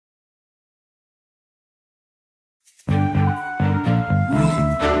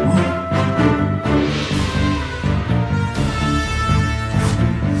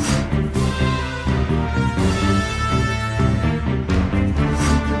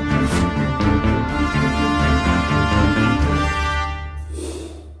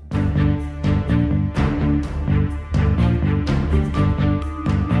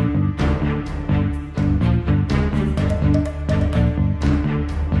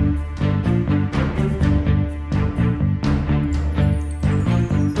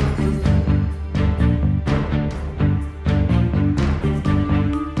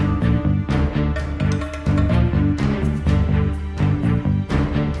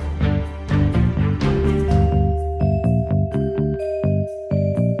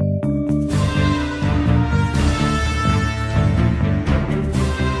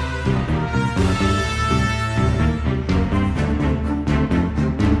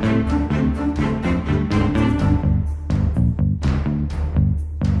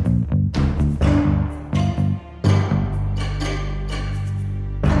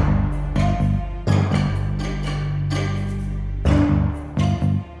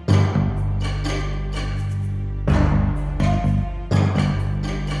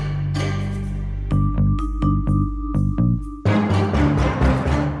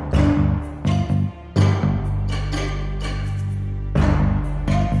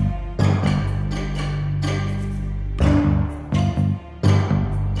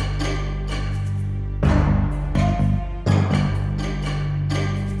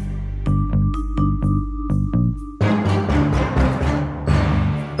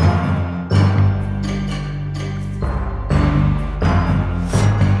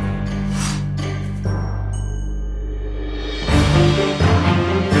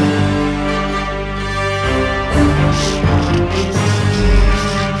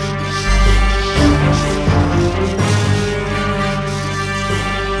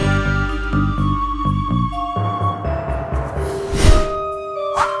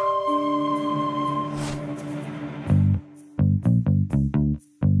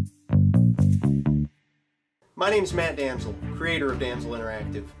My name's Matt Damsel, creator of Damsel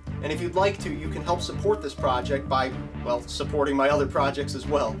Interactive. And if you'd like to, you can help support this project by, well, supporting my other projects as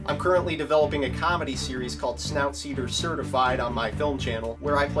well. I'm currently developing a comedy series called Snout Cedar Certified on my film channel,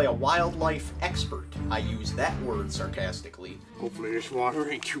 where I play a wildlife expert. I use that word sarcastically. Hopefully this water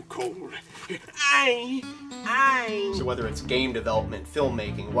ain't too cold. So whether it's game development,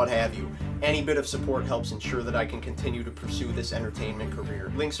 filmmaking, what have you, any bit of support helps ensure that I can continue to pursue this entertainment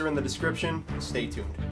career. Links are in the description. Stay tuned.